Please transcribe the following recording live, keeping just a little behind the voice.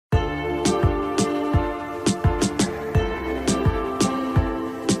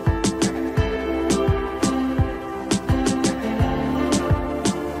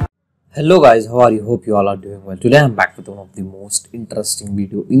Hello guys, how are you? Hope you all are doing well. Today I'm back with one of the most interesting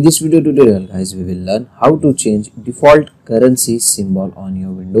video. In this video tutorial guys, we will learn how to change default currency symbol on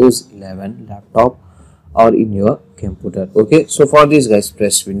your Windows 11 laptop or in your computer. Okay, so for this guys,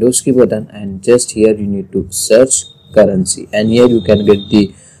 press Windows key button and just here you need to search currency, and here you can get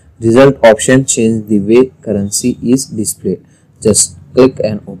the result option, change the way currency is displayed. Just click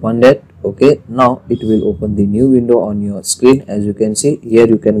and open that. Okay, now it will open the new window on your screen. As you can see here,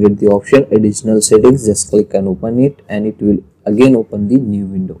 you can get the option additional settings. Just click and open it and it will again open the new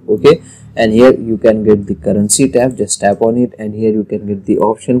window. Okay, and here you can get the currency tab. Just tap on it and here you can get the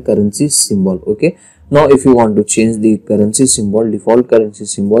option currency symbol. Okay, now if you want to change the currency symbol, default currency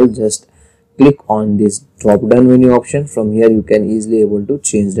symbol, just click on this drop down menu option. From here you can easily able to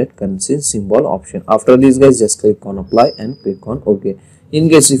change that currency symbol option. After this guys, just click on apply and click on OK. In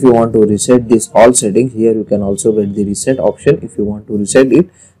case if you want to reset this all settings, here you can also get the reset option. If you want to reset it,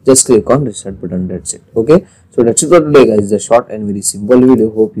 just click on reset button. That's it. Okay, so that's it for today guys. The short and very simple video.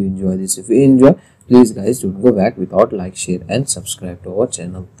 Hope you enjoy this. If you enjoy, please guys don't go back without like, share and subscribe to our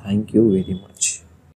channel. Thank you very much.